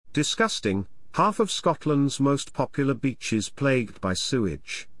Disgusting, half of Scotland's most popular beaches plagued by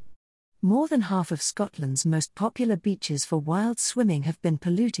sewage. More than half of Scotland's most popular beaches for wild swimming have been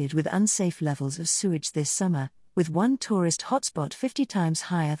polluted with unsafe levels of sewage this summer, with one tourist hotspot 50 times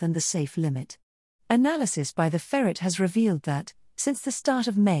higher than the safe limit. Analysis by the Ferret has revealed that, since the start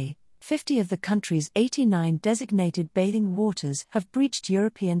of May, 50 of the country's 89 designated bathing waters have breached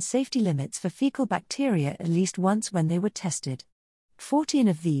European safety limits for fecal bacteria at least once when they were tested. 14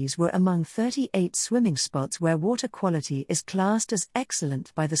 of these were among 38 swimming spots where water quality is classed as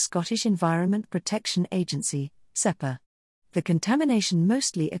excellent by the Scottish Environment Protection Agency, SEPA. The contamination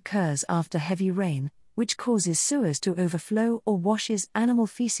mostly occurs after heavy rain, which causes sewers to overflow or washes animal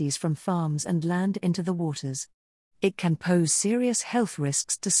feces from farms and land into the waters. It can pose serious health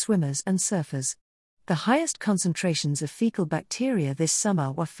risks to swimmers and surfers. The highest concentrations of fecal bacteria this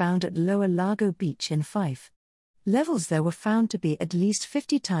summer were found at Lower Largo Beach in Fife. Levels there were found to be at least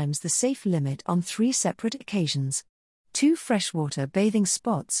 50 times the safe limit on 3 separate occasions. 2 freshwater bathing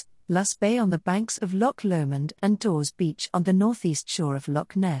spots, Luss Bay on the banks of Loch Lomond and Dawes Beach on the northeast shore of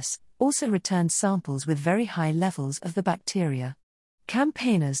Loch Ness, also returned samples with very high levels of the bacteria.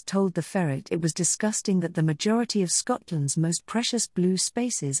 Campaigners told the Ferret it was disgusting that the majority of Scotland's most precious blue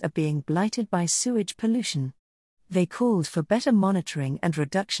spaces are being blighted by sewage pollution. They called for better monitoring and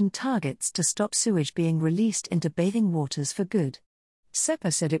reduction targets to stop sewage being released into bathing waters for good.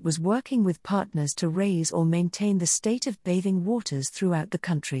 SEPA said it was working with partners to raise or maintain the state of bathing waters throughout the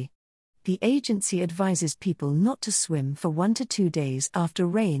country. The agency advises people not to swim for 1 to 2 days after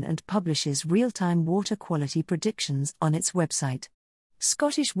rain and publishes real-time water quality predictions on its website.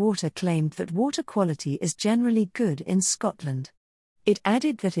 Scottish Water claimed that water quality is generally good in Scotland. It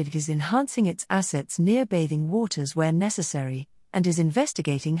added that it is enhancing its assets near bathing waters where necessary, and is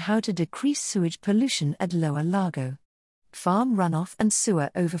investigating how to decrease sewage pollution at Lower Largo. Farm runoff and sewer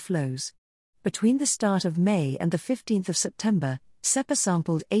overflows. Between the start of May and the 15th of September, SEPA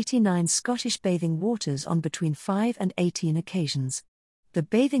sampled 89 Scottish bathing waters on between 5 and 18 occasions. The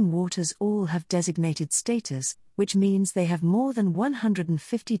bathing waters all have designated status, which means they have more than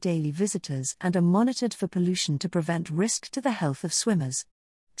 150 daily visitors and are monitored for pollution to prevent risk to the health of swimmers.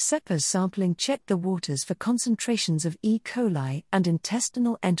 SEPA's sampling checked the waters for concentrations of E. coli and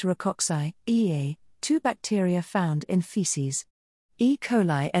intestinal enterococci, EA, 2 bacteria found in feces. E.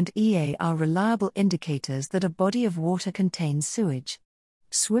 coli and EA are reliable indicators that a body of water contains sewage.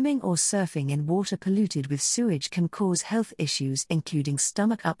 Swimming or surfing in water polluted with sewage can cause health issues including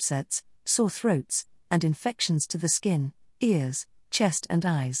stomach upsets, sore throats, and infections to the skin, ears, chest and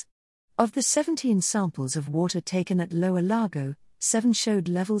eyes. Of the 17 samples of water taken at Lower Largo, 7 showed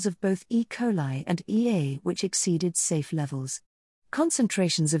levels of both E. coli and EA which exceeded safe levels.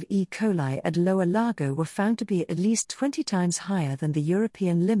 Concentrations of E. coli at Lower Largo were found to be at least 20 times higher than the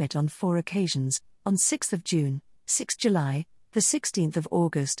European limit on 4 occasions, on 6 June, 6 July, the 16th of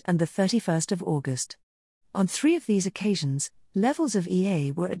August and the 31st of August. On 3 of these occasions, levels of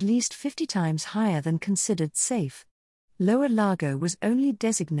EA were at least 50 times higher than considered safe. Lower Largo was only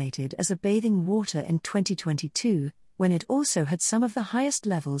designated as a bathing water in 2022, when it also had some of the highest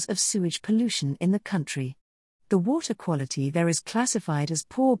levels of sewage pollution in the country. The water quality there is classified as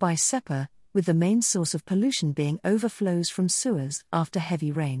poor by SEPA, with the main source of pollution being overflows from sewers after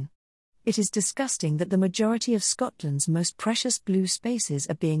heavy rain. It is disgusting that the majority of Scotland's most precious blue spaces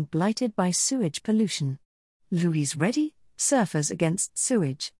are being blighted by sewage pollution. Louise Reddy, Surfers Against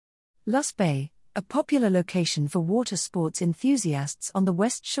Sewage. Luss Bay, a popular location for water sports enthusiasts on the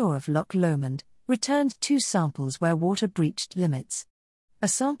west shore of Loch Lomond, returned 2 samples where water breached limits. A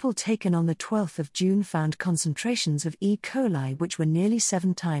sample taken on the 12th of June found concentrations of E. coli which were nearly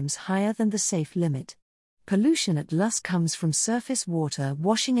 7 times higher than the safe limit. Pollution at Luss comes from surface water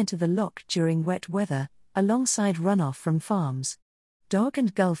washing into the loch during wet weather, alongside runoff from farms. Dog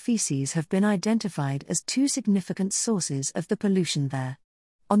and gull feces have been identified as 2 significant sources of the pollution there.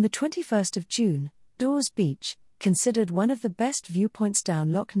 On the 21st of June, Dawes Beach, considered one of the best viewpoints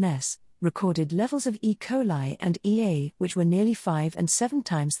down Loch Ness, recorded levels of E. coli and EA which were nearly 5 and 7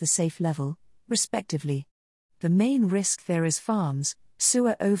 times the safe level, respectively. The main risk there is farms,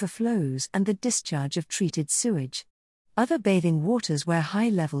 sewer overflows and the discharge of treated sewage. Other bathing waters where high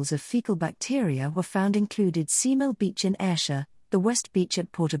levels of fecal bacteria were found included Seamill Beach in Ayrshire, the West Beach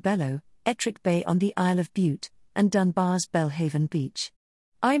at Portobello, Ettrick Bay on the Isle of Bute, and Dunbar's Belhaven Beach.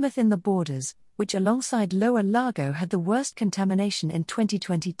 Eyemouth in the Borders, which alongside Lower Largo had the worst contamination in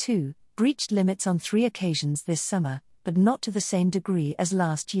 2022, breached limits on 3 occasions this summer, but not to the same degree as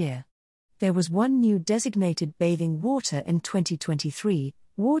last year. There was 1 new designated bathing water in 2023,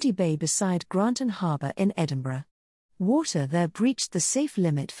 Wardie Bay beside Granton Harbour in Edinburgh. Water there breached the safe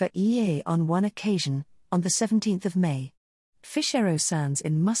limit for EA on one occasion, on the 17th of May. Fish-Arrow Sands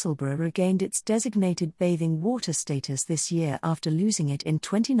in Musselburgh regained its designated bathing water status this year after losing it in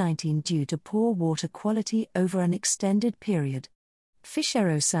 2019 due to poor water quality over an extended period.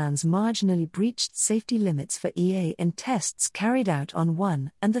 Fish-Arrow Sands marginally breached safety limits for EA in tests carried out on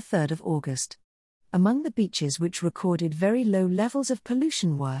 1 and 3 August. Among the beaches which recorded very low levels of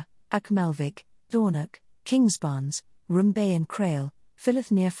pollution were Achmelvik, Dornoch, Kingsbarns, Room Bay in Crail,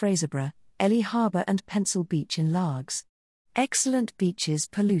 Philith near Fraserburgh, Ely Harbour and Pencil Beach in Largs. Excellent beaches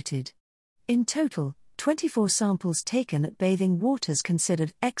polluted. In total, 24 samples taken at bathing waters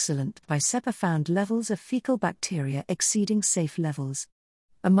considered excellent by SEPA found levels of fecal bacteria exceeding safe levels.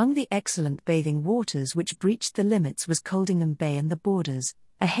 Among the excellent bathing waters which breached the limits was Coldingham Bay and the Borders,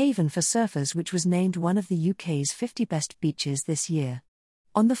 a haven for surfers which was named one of the UK's 50 best beaches this year.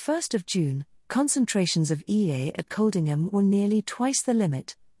 On the 1st of June, concentrations of EA at Coldingham were nearly twice the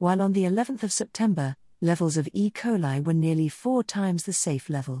limit, while on the 11th of September, levels of E. coli were nearly 4 times the safe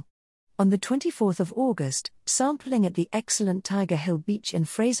level. On the 24th of August, sampling at the excellent Tiger Hill Beach in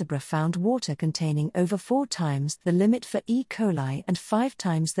Fraserburgh found water containing over 4 times the limit for E. coli and 5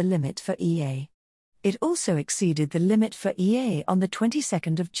 times the limit for EA. It also exceeded the limit for EA on the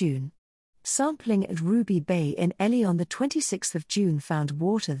 22nd of June. Sampling at Ruby Bay in Ely on the 26th of June found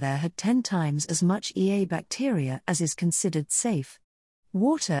water there had 10 times as much EA bacteria as is considered safe.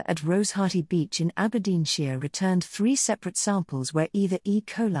 Water at Rosehearty Beach in Aberdeenshire returned 3 separate samples where either E.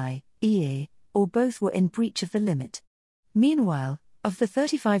 coli, EA, or both were in breach of the limit. Meanwhile, of the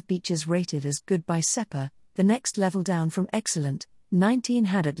 35 beaches rated as good by SEPA, the next level down from excellent, 19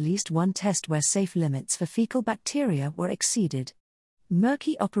 had at least one test where safe limits for fecal bacteria were exceeded.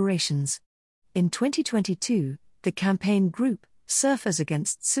 Murky operations. In 2022, the campaign group, Surfers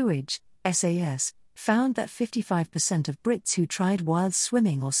Against Sewage, SAS, found that 55% of Brits who tried wild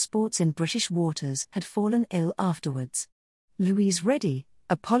swimming or sports in British waters had fallen ill afterwards. Louise Reddy,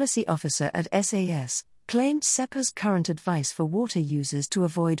 a policy officer at SAS, claimed SEPA's current advice for water users to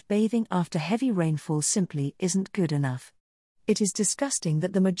avoid bathing after heavy rainfall simply isn't good enough. It is disgusting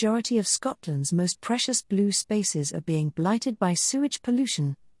that the majority of Scotland's most precious blue spaces are being blighted by sewage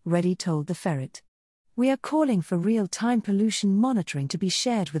pollution, Reddy told the Ferret. We are calling for real-time pollution monitoring to be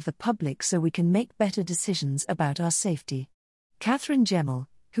shared with the public so we can make better decisions about our safety. Catherine Gemmell,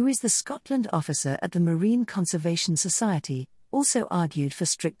 who is the Scotland officer at the Marine Conservation Society, also argued for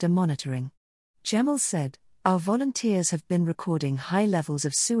stricter monitoring. Gemmell said, "Our volunteers have been recording high levels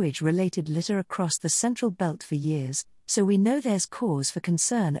of sewage-related litter across the Central Belt for years, so we know there's cause for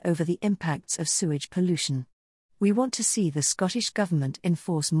concern over the impacts of sewage pollution. We want to see the Scottish Government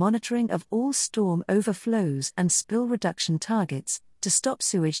enforce monitoring of all storm overflows and spill reduction targets, to stop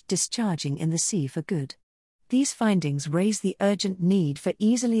sewage discharging in the sea for good. These findings raise the urgent need for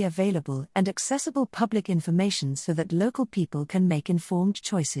easily available and accessible public information so that local people can make informed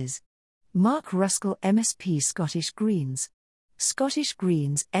choices." Mark Ruskell, MSP, Scottish Greens. Scottish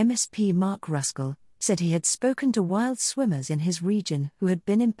Greens MSP Mark Ruskell said he had spoken to wild swimmers in his region who had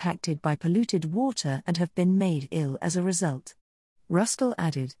been impacted by polluted water and have been made ill as a result. Ruskell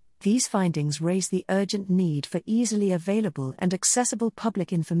added, "These findings raise the urgent need for easily available and accessible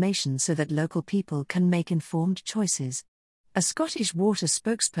public information so that local people can make informed choices." A Scottish Water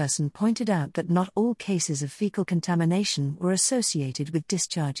spokesperson pointed out that not all cases of fecal contamination were associated with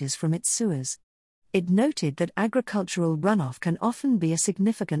discharges from its sewers. It noted that agricultural runoff can often be a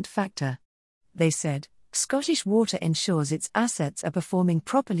significant factor. They said, "Scottish Water ensures its assets are performing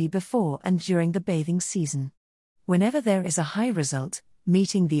properly before and during the bathing season. Whenever there is a high result,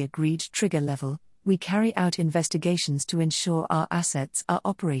 meeting the agreed trigger level, we carry out investigations to ensure our assets are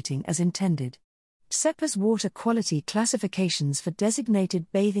operating as intended." SEPA's water quality classifications for designated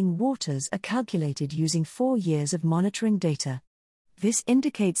bathing waters are calculated using 4 years of monitoring data. This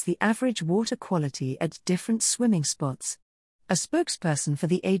indicates the average water quality at different swimming spots. A spokesperson for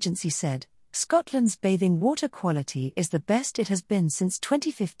the agency said, "Scotland's bathing water quality is the best it has been since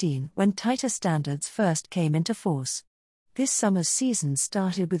 2015 when tighter standards first came into force. This summer's season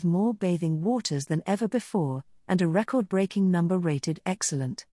started with more bathing waters than ever before, and a record-breaking number rated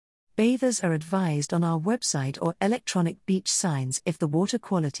excellent. Bathers are advised on our website or electronic beach signs if the water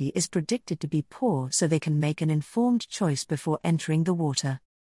quality is predicted to be poor so they can make an informed choice before entering the water."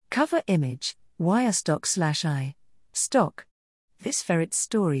 Cover image, Wirestock/I. Stock. This Ferret's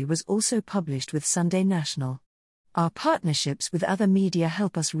story was also published with Sunday National. Our partnerships with other media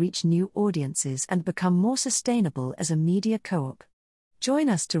help us reach new audiences and become more sustainable as a media co-op. Join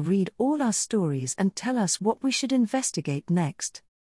us to read all our stories and tell us what we should investigate next.